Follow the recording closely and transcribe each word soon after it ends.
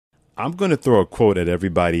I'm going to throw a quote at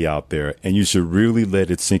everybody out there, and you should really let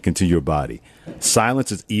it sink into your body.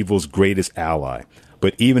 Silence is evil's greatest ally.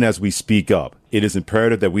 But even as we speak up, it is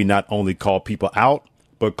imperative that we not only call people out,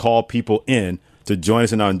 but call people in to join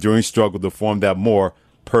us in our enduring struggle to form that more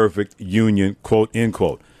perfect union, quote, end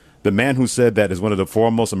quote. The man who said that is one of the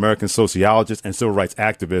foremost American sociologists and civil rights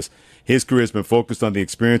activists. His career has been focused on the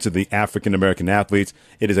experience of the African-American athletes.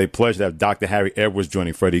 It is a pleasure to have Dr. Harry Edwards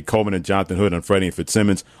joining Freddie Coleman and Jonathan Hood on Freddie and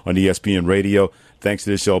Fitzsimmons on ESPN Radio. Thanks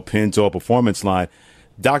to the show, Pinto Performance Line.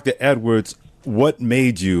 Dr. Edwards, what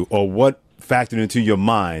made you, or what factored into your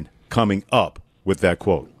mind coming up with that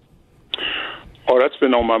quote? Oh, that's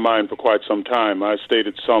been on my mind for quite some time. I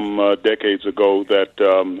stated some decades ago that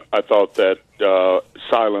I thought that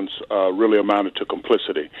silence really amounted to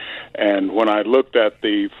complicity. And when I looked at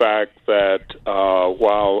the fact that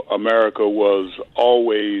while America was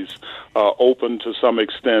always open to some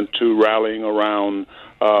extent to rallying around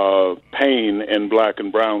pain in black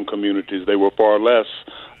and brown communities, they were far less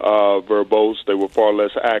verbose. They were far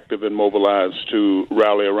less active and mobilized to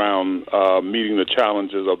rally around meeting the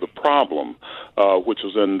challenges of the problem, which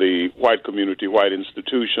was in the white community, white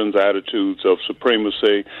institutions, attitudes of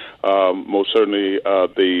supremacy, most certainly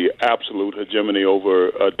the absolute hegemony over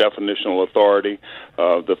definitional authority,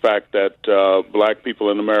 the fact that black people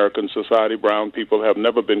in American society, brown people, have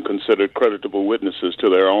never been considered creditable witnesses to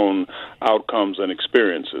their own outcomes and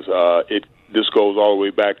experiences. This goes all the way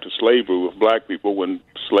back to slavery with black people, when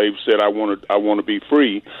slaves said, I want to be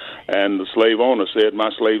free, and the slave owner said,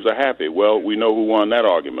 my slaves are happy. Well, we know who won that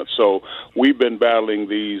argument. So we've been battling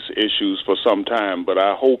these issues for some time, but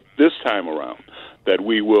I hope this time around that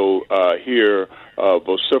we will hear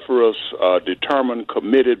vociferous, determined,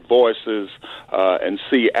 committed voices and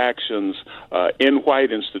see actions in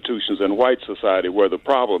white institutions and white society where the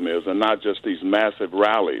problem is, and not just these massive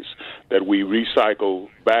rallies that we recycle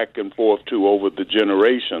back and forth to over the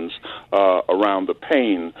generations around the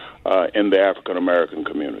pain in the African American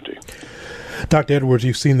community. Dr. Edwards,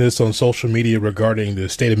 you've seen this on social media regarding the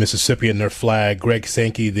state of Mississippi and their flag. Greg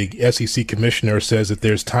Sankey, the SEC commissioner, says that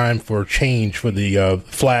there's time for change for the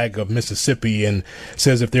flag of Mississippi, and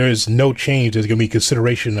says if there is no change, there's going to be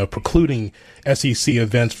consideration of precluding SEC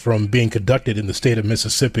events from being conducted in the state of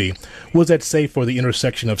Mississippi. What does that say for the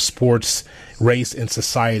intersection of sports, race, and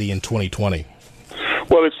society in 2020?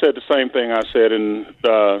 Well, it said the same thing I said in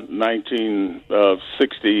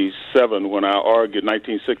 1967 when I argued,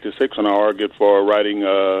 1966 when I argued for writing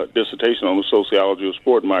a dissertation on the sociology of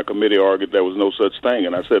sport. My committee argued there was no such thing,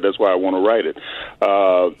 and I said that's why I want to write it.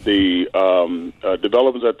 The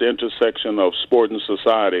developments at the intersection of sport and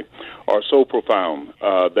society are so profound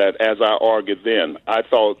that, as I argued then, I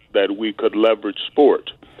thought that we could leverage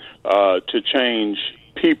sport to change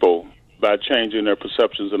people by changing their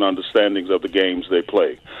perceptions and understandings of the games they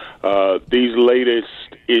play. These latest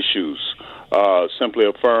issues simply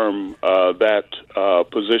affirm that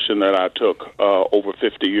position that I took over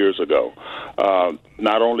 50 years ago.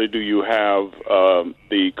 Not only do you have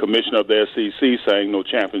the commissioner of the SEC saying no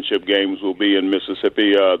championship games will be in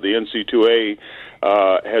Mississippi, the NC2A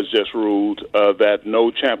has just ruled that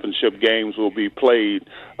no championship games will be played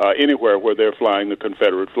anywhere where they're flying the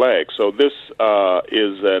Confederate flag. So this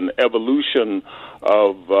is an evolution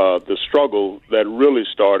of the struggle that really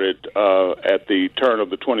started at the turn of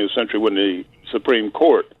the 20th century when the Supreme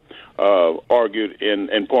Court argued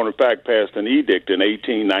in point of fact passed an edict in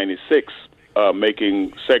 1896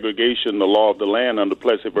 making segregation the law of the land under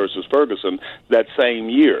Plessy versus Ferguson. That same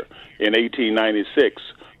year, in 1896,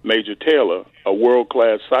 Major Taylor, a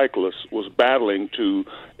world-class cyclist, was battling to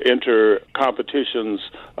enter competitions,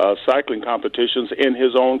 cycling competitions in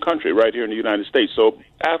his own country, right here in the United States. So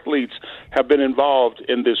athletes have been involved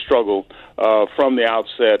in this struggle from the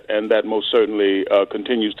outset, and that most certainly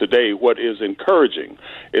continues today. What is encouraging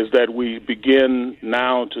is that we begin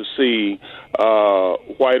now to see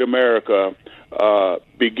white America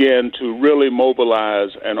begin to really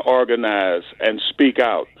mobilize and organize and speak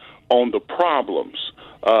out on the problems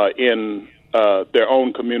in their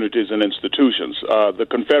own communities and institutions. The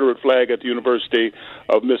Confederate flag at the University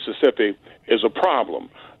of Mississippi is a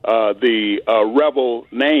problem. The rebel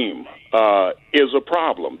name is a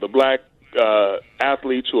problem. The black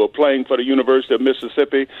athletes who are playing for the University of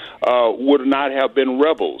Mississippi would not have been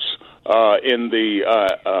rebels in the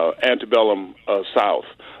antebellum South.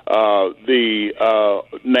 The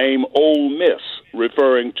name Ole Miss,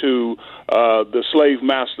 referring to the slave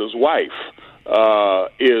master's wife,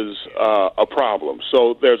 is a problem.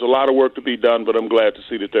 So there's a lot of work to be done, but I'm glad to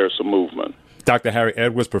see that there's some movement. Dr. Harry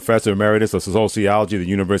Edwards, Professor Emeritus of Sociology at the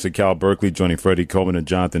University of Cal Berkeley, joining Freddie Coleman and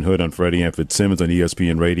Jonathan Hood on Freddie and Fitzsimmons on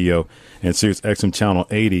ESPN Radio and Sirius XM Channel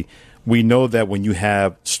 80. We know that when you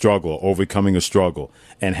have struggle, overcoming a struggle,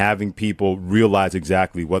 and having people realize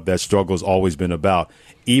exactly what that struggle has always been about,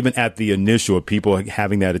 even at the initial of people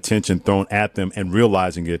having that attention thrown at them and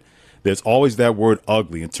realizing it, there's always that word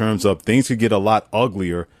ugly in terms of things could get a lot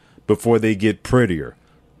uglier before they get prettier.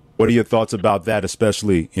 What are your thoughts about that,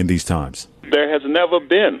 especially in these times? There has never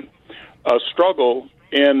been a struggle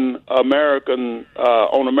in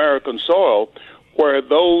on American soil where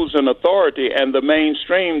those in authority and the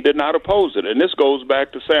mainstream did not oppose it. And this goes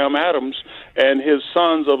back to Sam Adams and his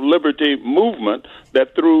Sons of Liberty movement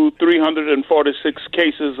that threw 346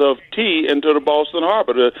 cases of tea into the Boston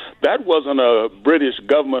Harbor. That wasn't a British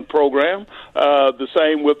government program. The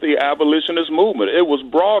same with the abolitionist movement. It was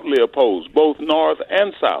broadly opposed, both North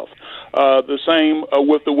and South. The same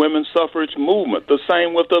with the women's suffrage movement. The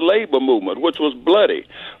same with the labor movement, which was bloody,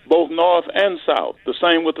 both North and South. The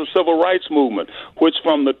same with the civil rights movement, which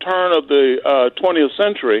from the turn of the 20th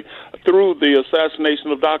century through the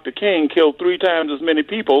assassination of Dr. King killed 3 times as many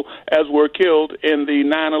people as were killed in the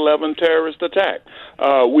 9/11 terrorist attack.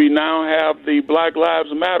 We now have the Black Lives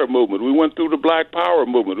Matter movement. We went through the Black Power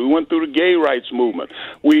movement. We went through the gay rights movement.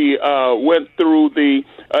 We went through the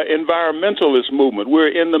environmentalist movement. We're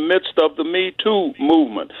in the midst of the Me Too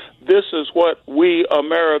movement. This is what we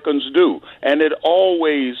Americans do, and it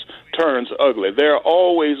always turns ugly. There are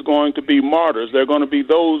always going to be martyrs. There are going to be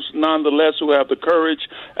those, nonetheless, who have the courage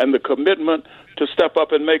and the commitment to step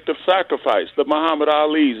up and make the sacrifice. The Muhammad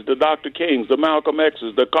Alis, the Dr. Kings, the Malcolm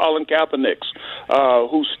X's, the Colin Kaepernicks,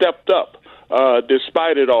 who stepped up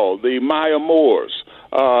despite it all, the Maya Moores.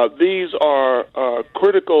 These are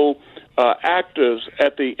critical actors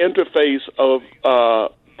at the interface of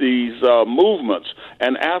these movements,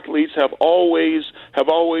 and athletes have always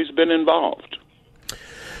been involved.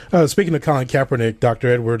 Speaking of Colin Kaepernick, Dr.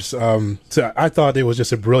 Edwards, so I thought it was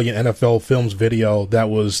just a brilliant NFL Films video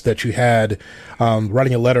that you had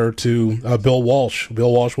writing a letter to Bill Walsh.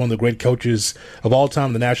 Bill Walsh, one of the great coaches of all time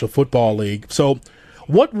in the National Football League. So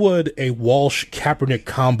what would a Walsh-Kaepernick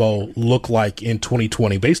combo look like in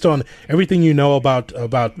 2020, based on everything you know about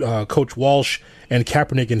Coach Walsh and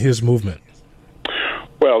Kaepernick and his movement?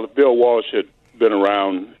 Well, if Bill Walsh had been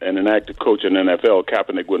around and an active coach in the NFL,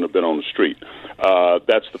 Kaepernick wouldn't have been on the street.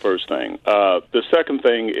 That's the first thing. The second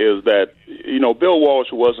thing is that, Bill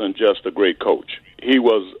Walsh wasn't just a great coach. He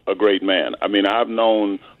was a great man. I mean, I've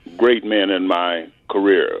known great men in my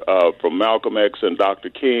career, from Malcolm X and Dr.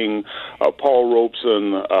 King, Paul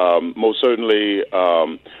Robeson, most certainly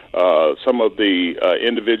some of the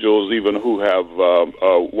individuals even who have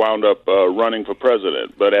wound up running for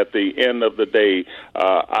president. But at the end of the day,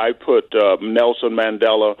 I put Nelson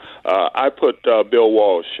Mandela, I put Bill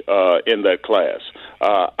Walsh in that class.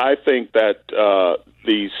 I think that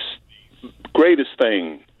the greatest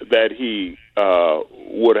thing that he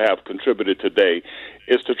would have contributed today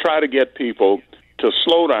is to try to get people to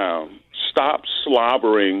slow down, stop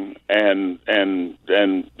slobbering and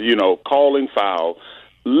calling foul.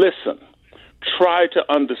 Listen, try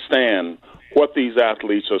to understand what these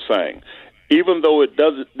athletes are saying. Even though it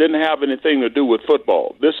didn't have anything to do with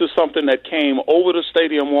football, this is something that came over the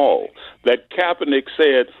stadium wall that Kaepernick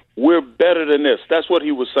said, we're better than this. That's what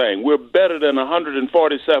he was saying. We're better than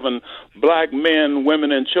 147 black men,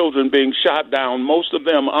 women, and children being shot down, most of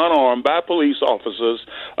them unarmed by police officers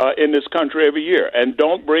in this country every year. And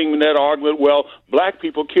don't bring that argument, well, black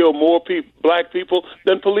people kill more black people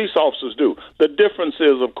than police officers do. The difference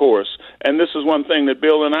is, of course, and this is one thing that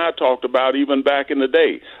Bill and I talked about even back in the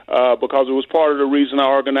day, because it was part of the reason I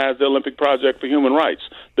organized the Olympic Project for Human Rights.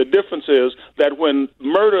 The difference is that when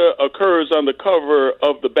murder occurs under cover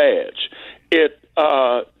of the badge, it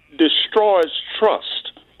destroys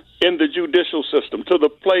trust in the judicial system to the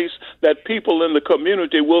place that people in the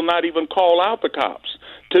community will not even call out the cops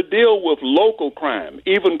to deal with local crime,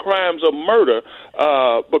 even crimes of murder,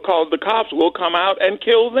 because the cops will come out and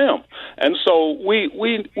kill them. And so we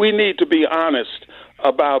need to be honest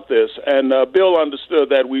about this, and Bill understood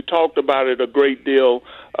that. We talked about it a great deal,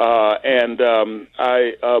 and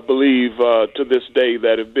I believe to this day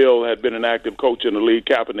that if Bill had been an active coach in the league,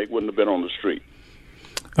 Kaepernick wouldn't have been on the street.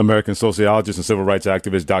 American sociologist and civil rights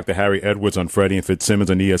activist Dr. Harry Edwards on Freddie and Fitzsimmons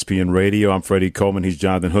on ESPN Radio. I'm Freddie Coleman. He's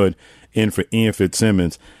Jonathan Hood in for Ian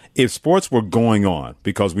Fitzsimmons. If sports were going on,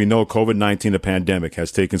 because we know COVID-19, the pandemic,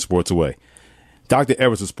 has taken sports away, Dr.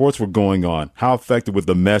 Edwards, if sports were going on, how effective would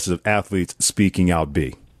the message of athletes speaking out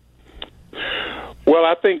be? Well,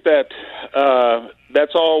 I think that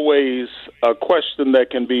that's always a question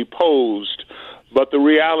that can be posed But the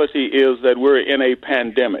reality is that we're in a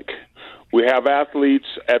pandemic. We have athletes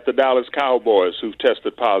at the Dallas Cowboys who've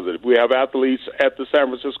tested positive. We have athletes at the San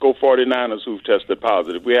Francisco 49ers who've tested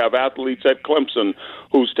positive. We have athletes at Clemson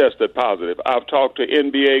who's tested positive. I've talked to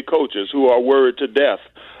NBA coaches who are worried to death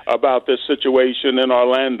about this situation in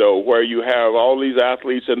Orlando, where you have all these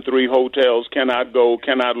athletes in 3 hotels, cannot go,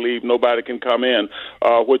 cannot leave, nobody can come in.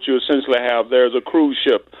 What you essentially have, there's a cruise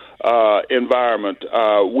ship environment.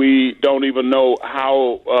 We don't even know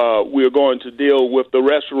how we're going to deal with the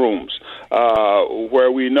restrooms,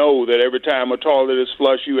 where we know that every time a toilet is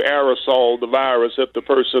flushed, you aerosol the virus if the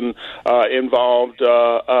person involved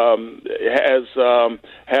has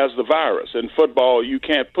the virus. In football, you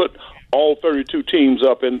can't put all 32 teams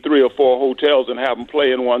up in 3 or 4 hotels and have them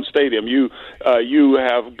play in one stadium. You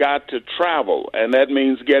have got to travel, and that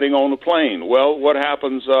means getting on a plane. Well, what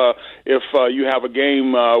happens if you have a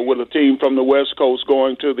game with a team from the West Coast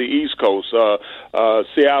going to the East Coast,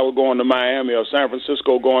 Seattle going to Miami, or San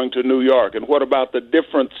Francisco going to New York? And what about the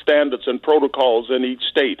different standards and protocols in each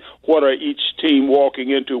state? What are each team walking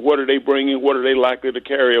into? What are they bringing? What are they likely to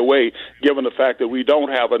carry away, given the fact that we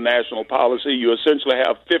don't have a national policy? You essentially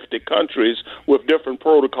have 50 countries with different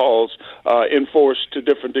protocols enforced to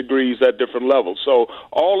different degrees at different levels. So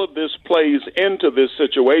all of this plays into this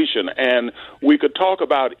situation, and we could talk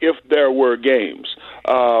about if there were games.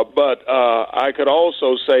 But I could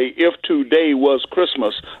also say if today was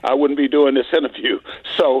Christmas, I wouldn't be doing this interview.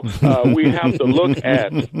 So we have to look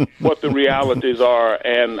at what the realities are,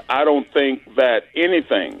 and I don't think that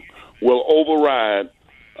anything will override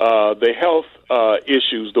the health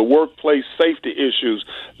issues, the workplace safety issues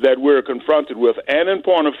that we're confronted with. And in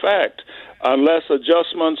point of fact, unless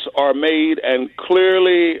adjustments are made and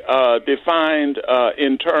clearly defined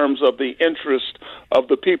in terms of the interest of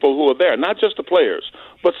the people who are there, not just the players,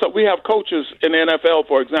 but so we have coaches in the NFL,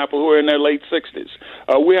 for example, who are in their late 60s.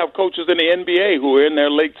 We have coaches in the NBA who are in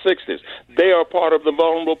their late 60s. They are part of the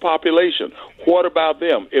vulnerable population. What about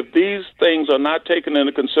them? If these things are not taken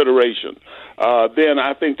into consideration, then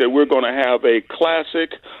I think that we're going to have a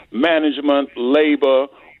classic management, labor,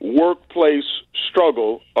 workplace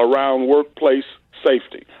struggle around workplace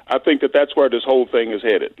safety. I think that that's where this whole thing is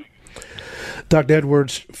headed. Dr.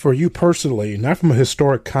 Edwards, for you personally, not from a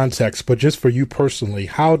historic context, but just for you personally,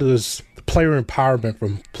 how does player empowerment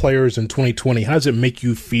from players in 2020, how does it make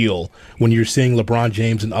you feel when you're seeing LeBron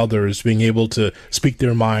James and others being able to speak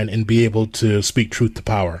their mind and be able to speak truth to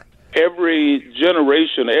power? Every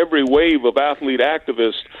generation, every wave of athlete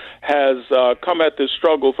activists has come at this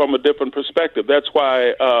struggle from a different perspective. That's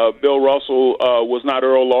why Bill Russell was not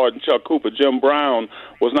Earl Lord and Chuck Cooper. Jim Brown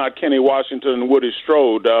was not Kenny Washington and Woody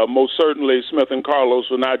Strode. Most certainly, Smith and Carlos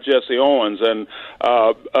were not Jesse Owens, and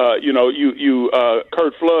Kurt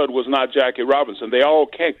Flood was not Jackie Robinson. They all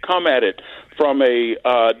can't come at it from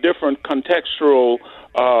a different contextual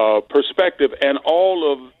perspective, and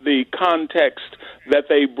all of the context that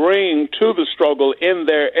they bring to the struggle in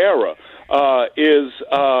their era is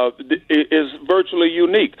virtually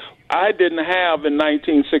unique. I didn't have in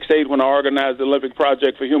 1968, when I organized the Olympic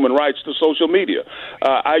Project for Human Rights, the social media.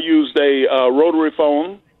 I used a rotary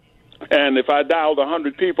phone. And if I dialed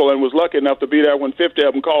 100 people and was lucky enough to be there when 50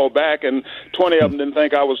 of them called back and 20 of them didn't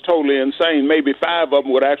think I was totally insane, maybe 5 of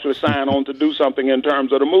them would actually sign on to do something in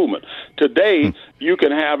terms of the movement. Today, you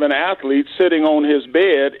can have an athlete sitting on his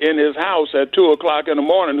bed in his house at 2 o'clock in the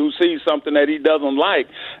morning who sees something that he doesn't like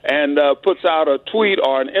and puts out a tweet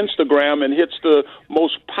or an Instagram and hits the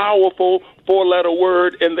most powerful 4-letter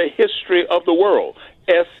word in the history of the world,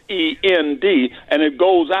 SEND, and it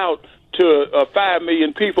goes out to 5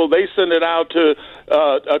 million people. They send it out to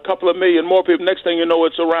a couple of million more people. Next thing you know,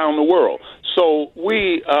 it's around the world. So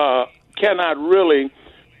we cannot really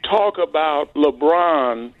talk about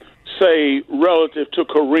LeBron, say, relative to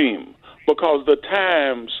Kareem, because the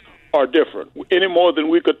times are different, any more than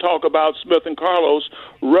we could talk about Smith and Carlos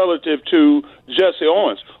relative to Jesse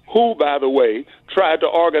Owens, who, by the way, tried to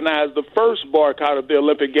organize the first boycott of the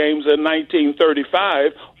Olympic Games in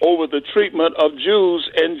 1935 over the treatment of Jews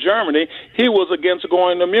in Germany. He was against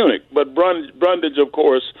going to Munich, but Brundage, of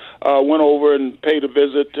course, went over and paid a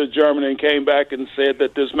visit to Germany and came back and said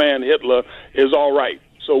that this man Hitler is all right.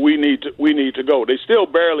 So we need to go. They still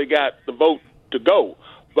barely got the vote to go,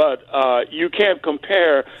 but you can't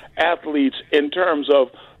compare athletes in terms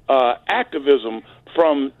of activism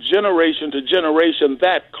from generation to generation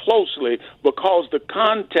that closely, because the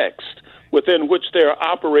context within which they're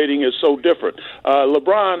operating is so different.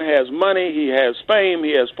 LeBron has money, he has fame,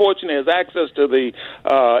 he has fortune, he has access to the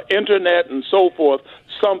internet and so forth,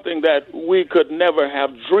 something that we could never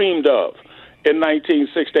have dreamed of in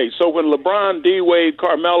 1968. So when LeBron, D. Wade,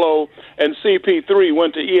 Carmelo, and CP3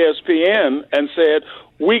 went to ESPN and said,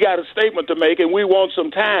 we got a statement to make and we want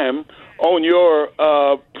some time on your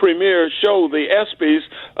premier show, the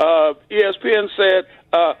ESPYs, ESPN said,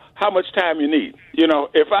 how much time you need? You know,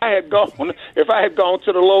 if I had gone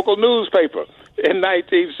to the local newspaper in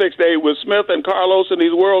 1968 with Smith and Carlos and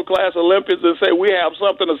these world-class Olympians and say, we have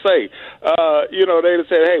something to say, you know, they'd have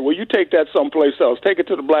said, hey, well, you take that someplace else. Take it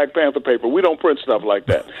to the Black Panther paper. We don't print stuff like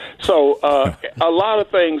that. So a lot of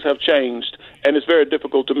things have changed, and it's very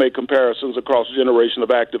difficult to make comparisons across a generation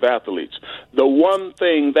of active athletes. The one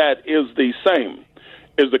thing that is the same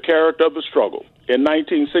is the character of the struggle. In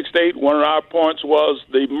 1968, one of our points was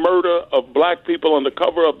the murder of black people under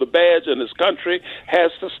cover of the badge in this country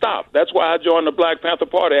has to stop. That's why I joined the Black Panther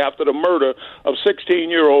Party after the murder of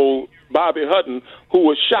 16-year-old Bobby Hutton, who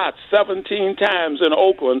was shot 17 times in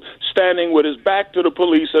Oakland, standing with his back to the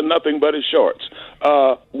police and nothing but his shorts.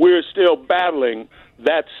 We're still battling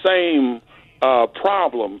that same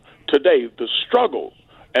problem today. The struggle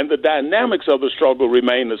and the dynamics of the struggle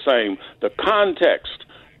remain the same. The context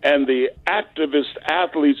and the activist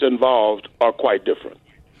athletes involved are quite different.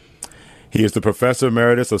 He is the professor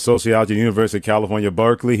emeritus of sociology at the University of California,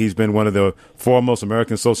 Berkeley. He's been one of the foremost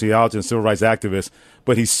American sociologists and civil rights activists,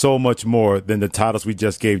 but he's so much more than the titles we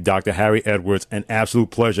just gave Dr. Harry Edwards. An absolute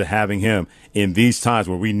pleasure having him in these times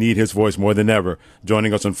where we need his voice more than ever,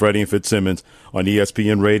 joining us on Freddie and Fitzsimmons on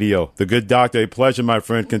ESPN Radio. The good doctor, a pleasure, my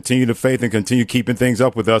friend. Continue the faith and continue keeping things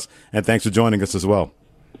up with us, and thanks for joining us as well.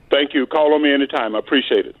 Thank you. Call on me anytime. I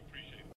appreciate it.